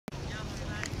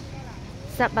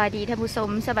สบายดีท่านผู้ชม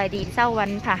สบายดีเช้าวั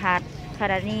นพฤหัสข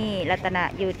ณะนี้รัตนะ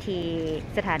อยู่ที่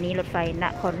สถานีรถไฟน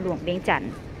ครหลวงเวียงจันท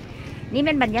น์นี่เ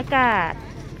ป็นบรรยากาศ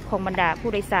ของบรรดาผู้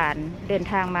โดยสารเดิน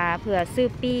ทางมาเพื่อซื้อ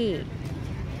ปี้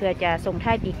เพื่อจะส่งท้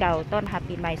ายปีเก่าต้อนรับ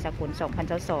ปีใหม่สากล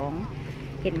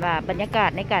2022เห็นว่าบรรยากาศ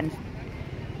ในการ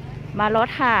มาล้อ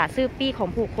ท่าซื้อปี้ของ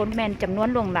ผู้คนแมนจำนวน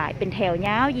หลงหลายเป็นแถวย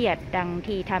าวเหยียดดัง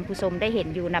ที่ท่านผู้ชมได้เห็น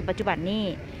อยู่ณปัจจุบันนี้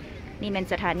นี่เป็น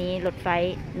สถานีรถไฟ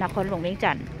นครหลวงเวียง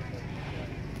จันทน์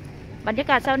บรรยา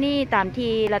กาศเช้านี้ตาม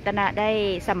ที่รัตนะได้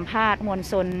สัมภาษณ์มวล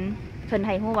ชนเพิ่นใ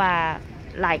ห้ฮู้ว่า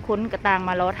หลายคนกระต่างม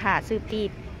าล้อท่าซื้อปี้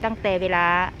ตั้งแต่เวลา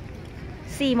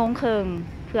 4 โมงครึ่ง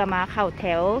เพื่อมาเข้าแถ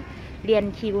วเรียน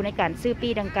คิวในการซื้อ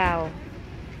ปี้ดังกล่าว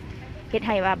เฮ็ดใ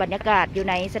ห้ว่าบรรยากาศอยู่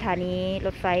ในสถานีร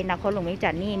ถไฟนครหลวงเวียงจั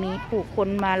นทน์นี่มีผู้คน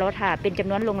มาล้อท่าเป็นจ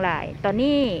ำนวนหลงหลายตอน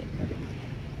นี้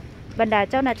บรรดา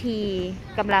เจ้าหน้าที่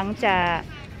กำลังจะ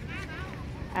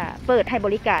เปิดให้บ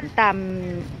ริการตาม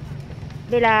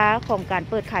เวลาของการ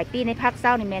เปิดขายปี้ในภาคเช้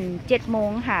านี่แม่น 7 โม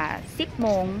งหา 10 โม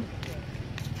ง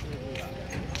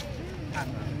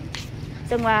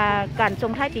ซึ่งว่าการส่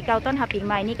งท้ายปีเก่าต้อนรับปีใ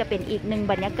หม่นี่ก็เป็นอีกหนึ่ง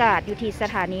บรรยากาศอยู่ที่ส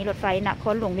ถานีรถไฟนค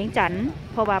รหลวงเวียงจันทน์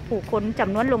เพราะว่าผู้คนจ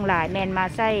ำนวนหลงหลายแม่นมา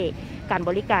ใช้การบ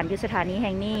ริการอยู่สถานีแ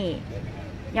ห่งนี้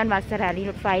ย้อนว่าสถานี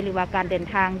รถไฟหรือว่าการเดิน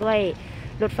ทางด้วย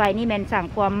รถไฟนี่แม่นสร้าง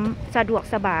ความสะดวก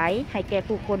สบายให้แก่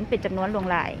ผู้คนเป็นจำนวนหลง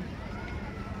หลาย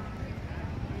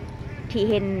ที่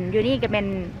เห็นอยู่นี่ก็เป็น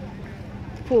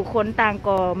ผู้คนต่าง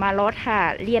ก็มาล้อท่า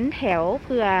เลี้ยนแถวเ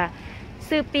พื่อ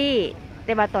ซื้อปี้แ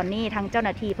ต่ว่าตอนนี้ทางเจ้าห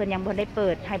น้าที่เพิ่นยังบ่ได้เปิ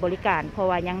ดให้บริการเพราะ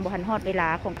ว่ายังบ่ทันฮอดเวลา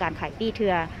ของการขายปี้เ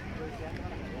ทื่อ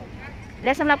แล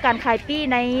ะสำหรับการขายปี้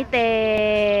ในแต่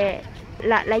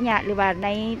ละระยะหรือว่าใน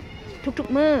ทุก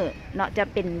ๆมื้อเนาะจะ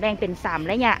เป็นแบ่งเป็น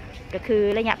3ระยะก็คือ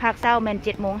ระยะภาคเช้าแม่น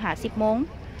 7 โมงหา 10 โมง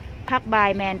ภาคบ่าย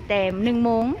แม่นแต่ 1 โ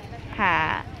มงหา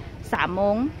3 โม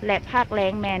งและภาคแร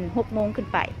งแมน 6 โมงขึ้น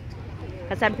ไป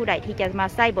ท่านผู้ใดที่จะมา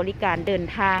ใช้บริการเดิน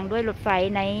ทางด้วยรถไฟ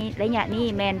ในระยะนี้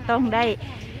แมนต้องได้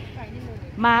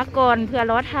มาก่อนเพื่อ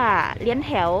รอท่าเลี้ยนแ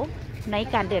ถวใน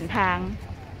การเดินทาง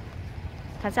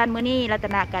ท่านมื้อนี้รัต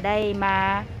นะก็ได้มา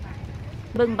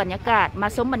เบิ่งบรรยากาศมา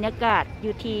ชมบรรยากาศอ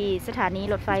ยู่ที่สถานี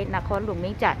รถไฟนครหลวงเวี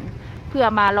ยงจันทน์เพื่อ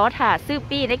มารอท่าซื้อ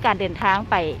ปี้ในการเดินทาง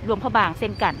ไปหลวงพระบางเช่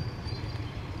นกัน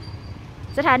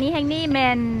สถานีแห่งนี้แม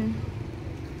น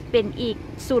เป็นอีก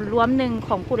ศูนย์รวมหนึ่งข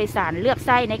องผู้โดยสารเลือกใ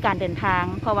ช้ในการเดินทาง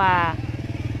เพราะว่า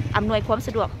อำนวยความส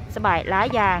ะดวกสบายหลาย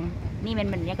อย่างนี่เป็น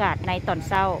บรรยากาศในตอน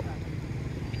เช้า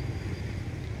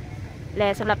และ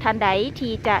สำหรับท่านใด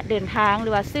ที่จะเดินทางหรื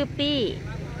อว่าซื้อปี้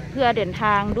เพื่อเดินท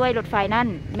างด้วยรถไฟนั่น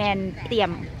แมนเตรีย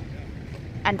ม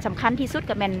อันสำคัญที่สุด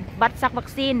กับแมนบัตรซักวัค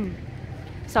ซีน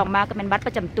2มากับแมนบัตรป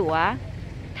ระจำตัว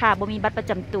ถ้าบ่มีบัตรประ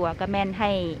จำตัวก็แมนใ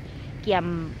ห้เกี่ยม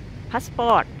พาสป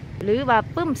อร์ตหรือว่า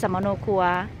ปึ้มสมโนครัว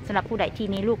สำหรับผู้ใดที่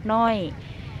มีลูกน้อย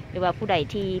หรือว่าผู้ใด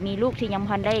ที่มีลูกที่ยัง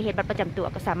พันได้เฮ็ดบัตรประจำตัว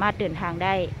ก็สามารถเดินทางไ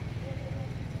ด้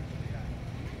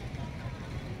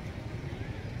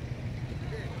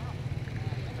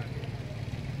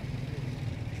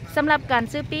สำหรับการ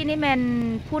ซื้อปี้นี่แมน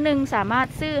ผู้หนึ่งสามารถ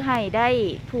ซื้อให้ได้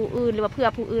ผู้อื่นหรือว่าเพื่อ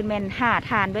ผู้อื่นแมนหา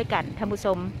ทานด้วยกันท่านผู้ช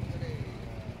ม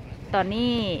ตอน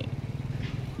นี้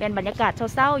เป็นบรรยากาศ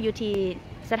เศร้าๆอยู่ที่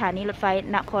สถานีรถไฟ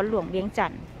นครหลวงเวียงจั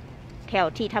นทน์แถว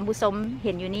ที่ท่านผู้ชมเ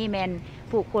ห็นอยู่นี่แมน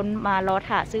ผู้คนมารอ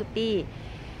ท่าซื้อปี้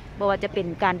บอกว่าจะเป็น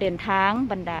การเดินทาง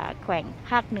บรรดาแขวง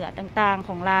ภาคเหนือต่างๆข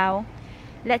องลาว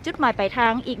และจุดหมายปลายทา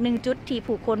งอีกหนึ่งจุดที่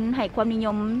ผู้คนให้ความนิย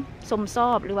มชมชอ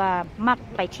บหรือว่ามัก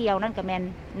ไปเที่ยวนั่นก็แมน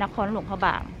นครหลวงพระบ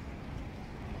าง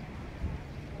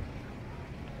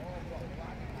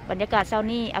บรรยากาศเช้า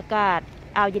นี้อากาศ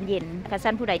อ้าวเย็นๆท่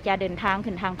านผู้ใดจะเดินทาง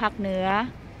ขึ้นทางภาคเหนือ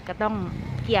ก็ต้อง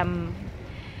เตรี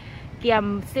ยม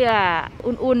เสื้อ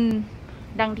อุ่น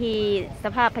ๆดังที่ส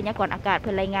ภาพพยากรณ์อากาศเ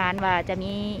พิ่นรายงานว่าจะ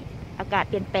มีอากาศ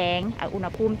เปลี่ยนแปลงอุณห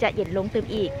ภูมิจะเย็นลงเติม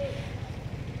อีก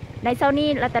ในเช้านี้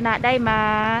รัตนะได้มา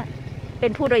เป็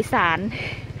นผู้โดยสาร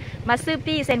มาซื้อ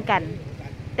ปี้เช่นกัน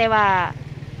แต่ว่า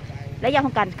ระยะข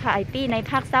องการขายปี้ใน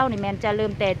ภาคเช้านี่แมนจะเริ่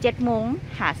มแต่ 7 โมง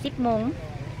หา 10 โมง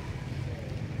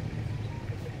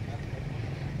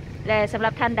และสำห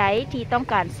รับท่านใดที่ต้อง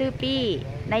การซื้อปี้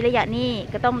ในระยะนี้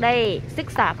ก็ต้องได้ศึก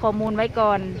ษาข้อมูลไว้ก่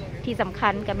อนที่สำคั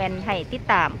ญก็แมนให้ติด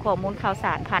ตามข้อมูลข่าวส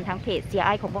ารผ่านทางเพจ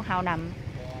CI ของพวกเฮาน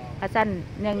ำพระสั้น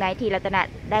เนื่องในที่รัตนะ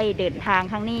ได้เดินทาง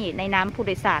ครั้งนี้ในน้ำผู้โ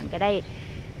ดยสารก็ได้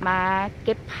มาเ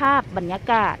ก็บภาพบรรยา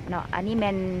กาศเนาะอันนี้แม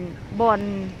นบอน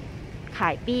ขา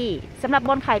ยปี้สำหรับบ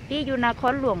อนขายปี้อยู่นค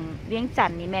รหลวงเวียงจั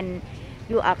นทน์นี่แมน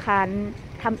อยู่อาคาร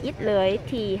ทำอิฐเลย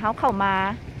ที่เขาเข้ามา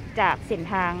จากเส้น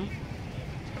ทาง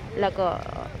แล้วก็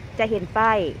จะเห็นป้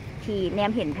ายที่แน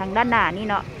มเห็นทางด้านหน้านี่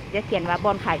เนาะจะเขียนว่าบ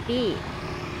อนขายปี้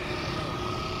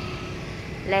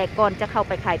และก่อนจะเข้าไ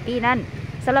ปขายปี้นั่น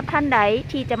สำหรับท่านใด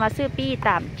ที่จะมาซื้อปี้ต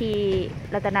ามที่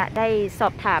รัตนะได้สอ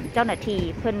บถามเจ้าหน้าที่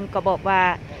เพิ่นก็บอกว่า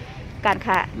การ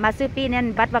ค่ะมาซื้อปี้นั้น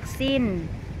บัตรวัคซีน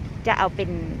จะเอาเป็น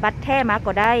บัตรแท้มา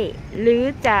ก็ได้หรือ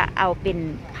จะเอาเป็น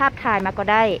ภาพถ่ายมาก็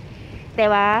ได้แต่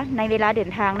ว่าในเวลาเดิ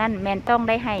นทางนั้นแมนต้อง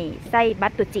ได้ให้ใส่บั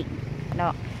ตรตัวจริงเนา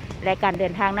ะและการเดิ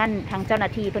นทางนั้นทางเจ้าหน้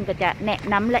าที่เพิ่นก็จะแนะ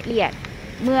นำละเอียด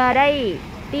เมื่อได้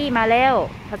ปี้มาแล้ว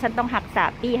เพราะฉันต้องรักษา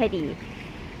ปี้ให้ดี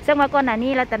ซึ่งมาก่อนหน้า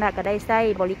นี้รัตนาก็ได้ใช้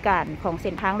บริการของเ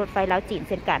ส้นทางรถไฟลาวจีนเ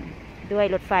ช่นกันด้วย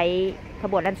รถไฟข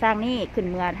บวนลันสร้างนี่ขึ้น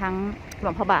เมืองทั้งหล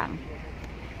วงพระบาง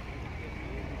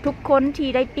ทุกคนที่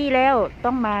ได้ปี้แล้วต้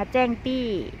องมาแจ้งปี้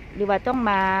หรือว่าต้อง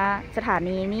มาสถา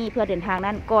นีนี้เพื่อเดินทาง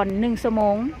นั้นก่อน1 ชั่วโม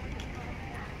ง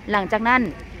หลังจากนั้น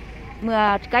เมื่อ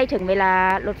ใกล้ถึงเวลา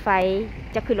รถไฟ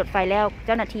จะขึ้นรถไฟแล้วเ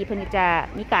จ้าหน้าที่เพิ่นจะ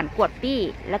มีการกวดปี้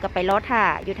แล้วก็ไปล้อท่า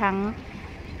อยู่ทั้ง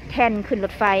แทนขึ้นร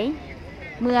ถไฟ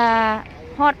เมื่อ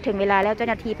ฮอดถึงเวลาแล้วเจ้า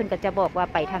หน้าที่เพิ่นก็จะบอกว่า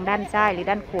ไปทางด้านซ้ายหรือ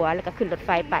ด้านขวาแล้วก็ขึ้นรถไฟ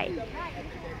ไป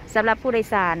สำหรับผู้โดย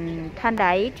สารท่านใด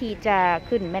ที่จะ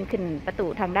ขึ้นแม่นขึ้นประตู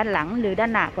ทางด้านหลังหรือด้า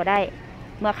นหน้าก็ได้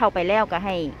เมื่อเข้าไปแล้วก็ใ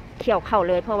ห้เขี่ยวเข้า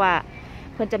เลยเพราะว่า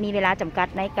เพิ่นจะมีเวลาจำกัด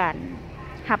ในการ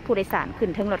รับผู้โดยสารขึ้น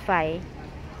ถึงรถไฟ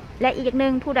และอีกอย่างหนึ่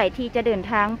งผู้ใดที่จะเดิน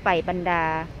ทางไปบรรดา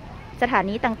สถา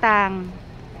นีต่าง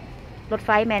ๆรถไฟ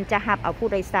แมนจะรับเอาผู้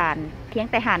โดยสารเพียง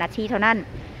แต่5 นาทีเท่านั้น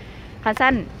คัน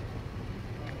สั้น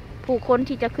ผู้คน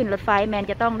ที่จะขึ้นรถไฟแมน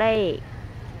จะต้องได้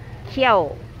เขี่ยว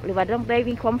หรือว่าต้องได้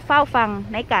วิ่งความเฝ้าฟัง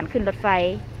ในการขึ้นรถไฟ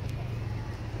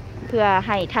เพื่อใ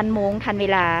ห้ทันโมงทันเว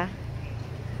ลา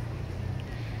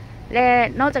และ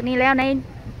นอกจากนี้แล้วใน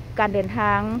การเดินท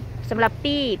างสำหรับ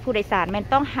ปี้ผู้โดยสารแมน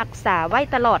ต้องรักษาไว้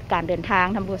ตลอดการเดินทาง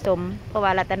ท่านผู้ชมเพราะว่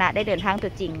ารัตนะได้เดินทางตั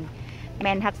วจริงแม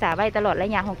นรักษาไว้ตลอดระ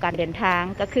ยะของการเดินทาง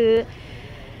ก็คือ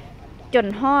จน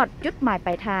ฮอดจุดหมายป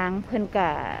ลายทางเพิ่นก็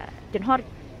จนฮอด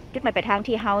จุดหมายปลายทาง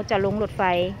ที่เฮาจะลงรถไฟ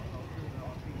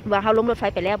ว่าเฮาลงรถไฟ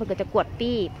ไปแล้วเพิ่นก็จะกวด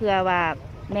ปี้เพื่อว่า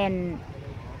แมน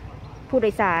ผู้โด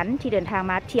ยสารที่เดินทาง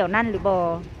มาเที่ยวนั่นหรือบ่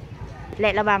แล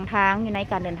ะระหว่างทางอยู่ใน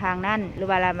การเดินทางนั่นหรือ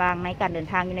ว่าระหว่างในการเดิน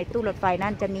ทางอยู่ในตู้รถไฟนั่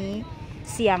นจะมี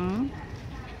เสียง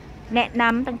แนะน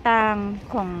ำต่าง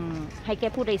ๆของให้แก่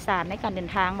ผู้โดยสารในการเดิน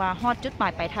ทางว่าฮอดจุดหมา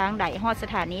ยปลายทางใดฮอดส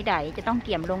ถานีใดจะต้องเ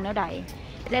กี่ยมลงแนวใด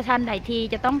และท่านใดที่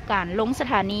จะต้องการลงส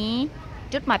ถานี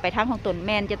จุดหมายปลายทางของตนแ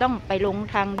มนจะต้องไปลง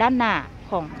ทางด้านหน้า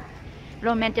ของร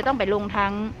ถแมนจะต้องไปลงทา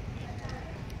ง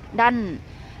ด้าน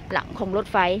หลังของรถ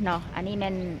ไฟเนาะอันนี้แม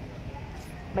น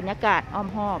บรรยากาศอ้อม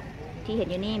หอบที่เห็น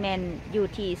อยู่นี่แมนอยู่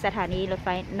ที่สถานีรถไฟ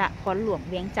นครหลวง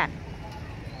เวียงจันทร์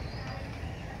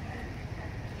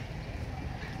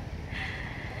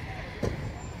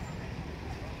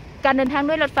การเดินทาง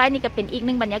ด้วยรถไฟนี่ก็เป็นอีกห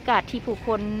นึ่งบรรยากาศที่ผู้ค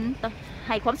นใ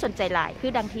ห้ความสนใจหลายคื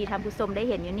อดังที่ท่านผู้ชมได้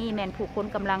เห็นอยู่นี่แมนผู้คน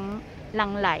กำลังหลั่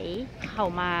งไหลเข้า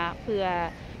มาเพื่อ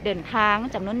เดินทาง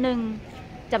จำนวนห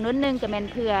นึ่งก็แมน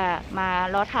เพื่อมา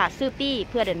รอถ่าซื้อปี้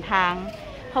เพื่อเดินทาง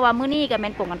เพราะว่ามื้อนี้ก็แม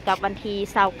นตรงกันกับวันที่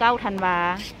29 ธันวา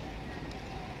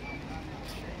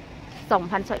คม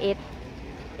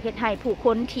 2021เฮ็ดให้ผู้ค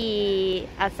นที่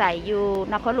อาศัยอยู่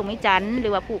นครหลวงเวียงจันทร์หรื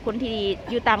อว่าผู้คนที่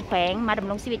อยู่ต่างแขวงมาดำ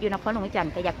รงชีวิตอยู่นครหลวงเวียงจันท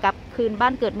ร์ก็อยากกลับคืนบ้า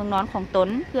นเกิดเมืองนอนของตน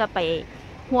เพื่อไป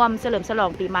ร่วมเฉลิมฉลอ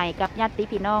งปีใหม่กับญาติ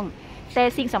พี่น้องแต่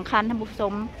สิ่งสำคัญท่านผู้ช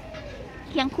ม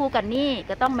เคียงคู่กันนี่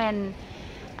ก็ต้องแมน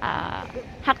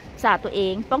รักษาตัวเอ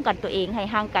งป้องกันตัวเองให้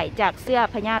ห่างไกลจากเชื้อ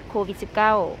พยาธิโควิด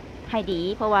 -19 ให้ดี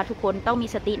เพราะว่าทุกคนต้องมี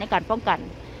สติในการป้องกัน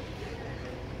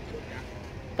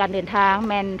การเดินทางแ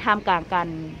มนท่ามกลางกัน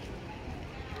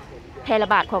แพร่ระ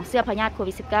บาดของเชื้อพยาธิโค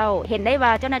วิด -19 เห็นได้ว่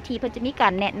าเจ้าหน้าที่เพิ่นจะมีกา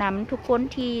รแนะนำทุกคน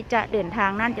ที่จะเดินทาง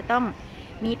นั่นจะต้อง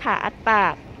มีผ้าอัดปา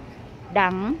กดั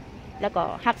งแล้วก็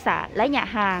รักษาระยะ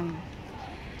ห่าง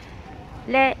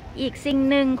และอีกสิ่ง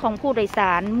หนึ่งของผู้โดยส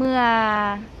ารเมื่อ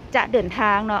จะเดินท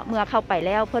างเนาะเมื่อเข้าไปแ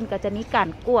ล้วเพิ่นก็จะมีการ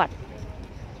กวด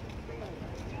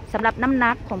สำหรับน้ำห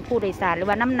นักของผู้โดยสารหรือ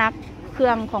ว่าน้ำหนักเครื่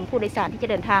องของผู้โดยสารที่จะ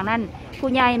เดินทางนั่นผู้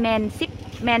ใหญ่แ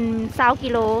มน20 กิ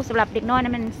โลสำหรับเด็กน้อยนั้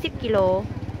นมัน10 กิโล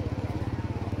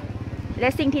และ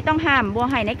สิ่งที่ต้องห้ามบ่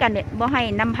ให้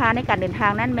นำพาในการเดินทา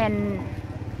งนั้นแมน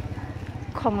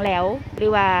ของเหลวหรื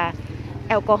อว่า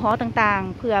แอลกอฮอล์ต่าง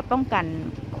ๆเพื่อป้องกัน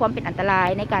ความเป็นอันตราย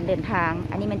ในการเดินทาง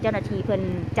อันนี้มันเจ้าหน้าที่เพิ่น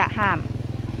จะห้าม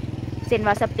เซนว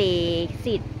าสเปรย์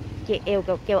สีดเจล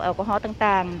กับเกลแอลกอฮอล์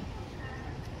ต่าง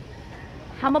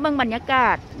ๆทำมาเบิ่งบรรยากา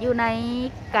ศอยู่ใน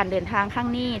การเดินทางครั้ง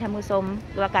นี้ท่านผู้ชม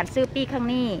หรือว่าการซื้อปี้ครั้ง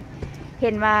นี้เห็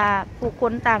นว่าผู้ค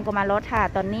นต่างก็มารอท่า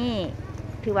ตอนนี้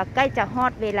ถือว่าใกล้จะฮอ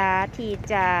ดเวลาที่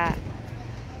จะ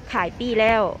ขายปี้แ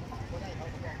ล้ว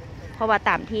เพราะว่าต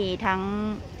ามที่ทั้ง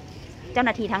เจ้าห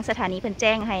น้าที่ทั้งสถานีเพิ่นแ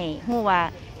จ้งให้ฮู้ว่า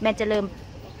แม้จะเริ่ม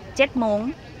7 โมง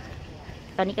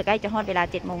ตอนนี้ก็ใกล้จะฮอดเวลา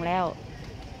7 โมงแล้ว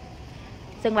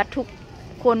ซึ่งว่าทุก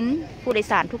คนผู้โดย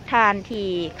สารทุกท่านที่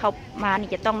เข้ามานี่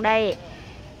จะต้องได้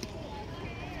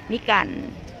มีการ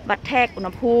วัดแทกอุณ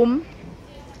หภูมิ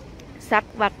ซัก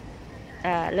วัค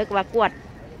เรียกว่ากวด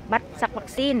บัตรซักวัค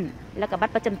ซีนแล้วก็บัต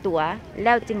รประจำตัวแ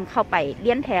ล้วจึงเข้าไปเ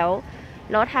ลี้ยนแถว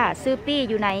รอท่าซื้อปี้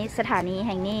อยู่ในสถานีแ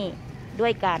ห่งนี้ด้ว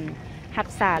ยการรัก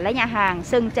ษาระยะห่าง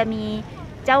ซึ่งจะมี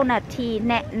เจ้าหน้าที่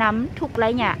แนะนำทุกร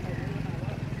ะย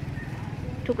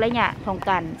ะของ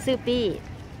การซื้อปี้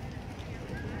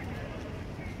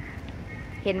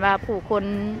เห็นว่าผู้คน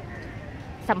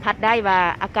สัมผัสได้ว่า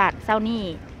อากาศเช้านี้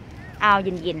อ้าวเ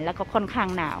ย็นๆแล้วก็ค่อนข้าง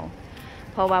หนาว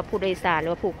เพราะว่าผู้โดยสารหรื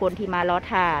อว่าผู้คนที่มารอ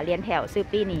ท่าเรียนแถวซื้อ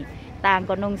ปี้นี่ต่าง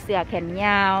ก็นุ่งเสื้อแขนย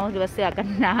าวหรือว่าเสื้อกัน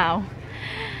หนาว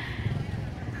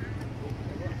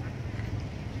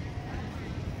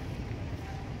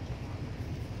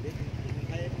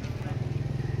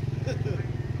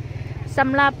ส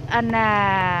ำหรับ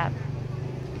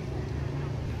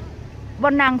บ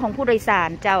นนั่งของผู้โดยสาร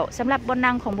เจ้าสำหรับบน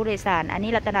นั่งของผู้โดยสารอัน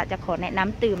นี้รัตนะจะขอแนะน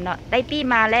ำตื่มเนาะได้ปี้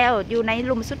มาแล้วอยู่ใน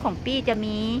ลุมสุดของปี้จะ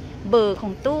มีเบอร์ขอ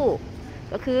งตู้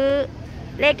ก็คือ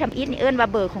เลขทำอิฐนี่เอิ้นว่า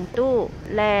เบอร์ของตู้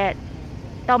และ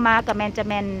ต่อมากับแมนจะ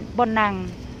แมนบนนั่ง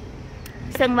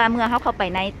ซึ่งว่าเมื่อเขาเข้าไป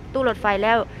ในตู้รถไฟแ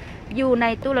ล้วอยู่ใน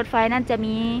ตู้รถไฟนั่นจะ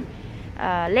มี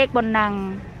เลขบนนั่ง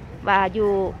ว่าอ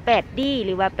ยู่ 8D ห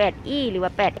รือว่า 8E หรือว่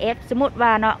า 8F สมมติว่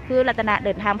าเนาะคือรัตนะเ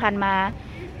ดินทางผ่านมา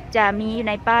จะมีใ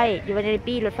นป้ายอยู่ใน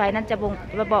ปี้รถไฟนั้นจะ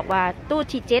บอกว่าตู้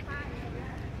ที่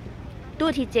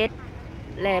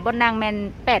7และบนนางแมน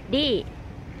 8D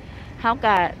เฮา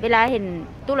กับเวลาเห็น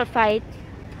ตู้รถไฟ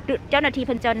เจ้าหน้าที่เ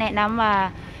พิ่นจะแนะนำว่า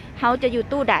เฮาจะอยู่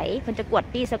ตู้ใดเพิ่นจะกวด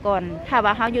ปี้ซะก่อนถ้าว่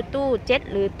าเฮาอยู่ตู้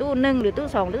7หรือตู้1หรือตู้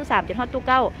2หรือ3จนฮอดตู้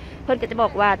9เพิ่นก็จะบอ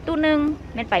กว่าตู้1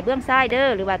แม่นไปเบื้องซ้ายเด้อ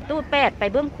หรือว่าตู้8ไป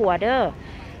เบื้องขวาเด้อ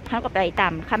เขาก็ไปตา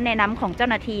มคำแนะนำของเจ้า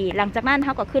หน้าที่หลังจากนั้นเข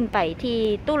าก็ขึ้นไปที่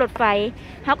ตู้รถไฟ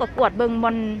เขาก็กวดเบิงบ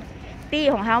นปี้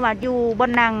ของเขาว่าอยู่บ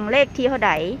นนางเลขที่เท่าใ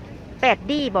ด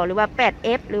 8D บอกหรือว่า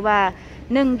 8F หรือว่า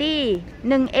 1D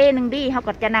 1A 1D เขา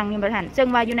ก็จะนั่งอยู่บนหันซึ่ง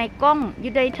ว่าอยู่ในกล้องอ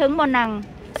ยู่ในเทิงบนนาง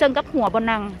ซึ่งกับหัวบน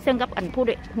นางซึ่งกับ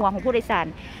หัวของผู้โดยสาร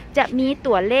จะมี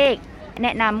ตัวเลขแน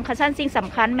ะนำขั้นสิ่งส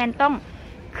ำคัญแมนต้อง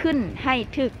ขึ้นให้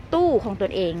ถึกตู้ของต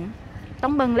นเองต้อ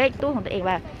งเบิงเลขตู้ของตัวเอง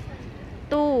ว่า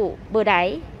ตู้เบอร์ใด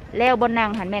แล้วบนนาง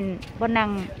หันแมนบนนาง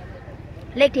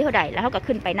เลขที่เท่าใดแล้วเขาก็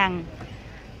ขึ้นไปนั่ง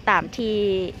ตามที่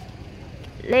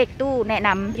เลขตู้แนะน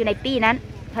ำอยู่ในปี้นั้น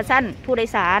พะสั้นผู้โดย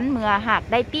สารเมื่อหาก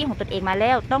ได้ปี้ของตนเองมาแ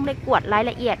ล้วต้องได้กวดราย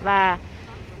ละเอียดว่า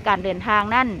การเดินทาง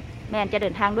นั้นแมนจะเดิ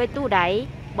นทางด้วยตู้ใด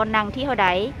บนนางที่เท่าใด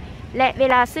และเว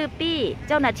ลาซื้อปี้เ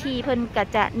จ้าหน้าที่เพิ่นก็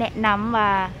จะแนะนำว่า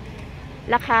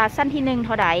ราคาสั้นที่1เ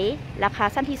ท่าใดราคา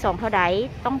สั้นที่2เท่าใด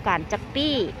ต้องการจัก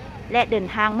ปี้และเดิน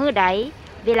ทางมื้อใด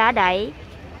เวลาใด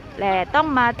และต้อง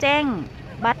มาแจ้ง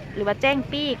บัตรหรือว่าแจ้ง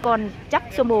ปี้ก่อนจัก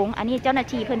ชั่วโมงอันนี้เจ้าหน้า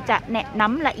ที่เพิ่นจะแนะน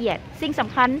ำละเอียดสิ่งส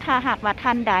ำคัญถ้าหากว่าท่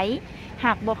านใดห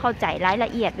ากบ่เข้าใจรายละ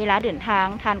เอียดเวลาเดินทาง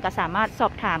ท่านก็สามารถสอ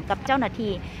บถามกับเจ้าหน้า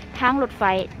ที่ทางรถไฟ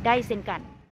ได้เช่นกัน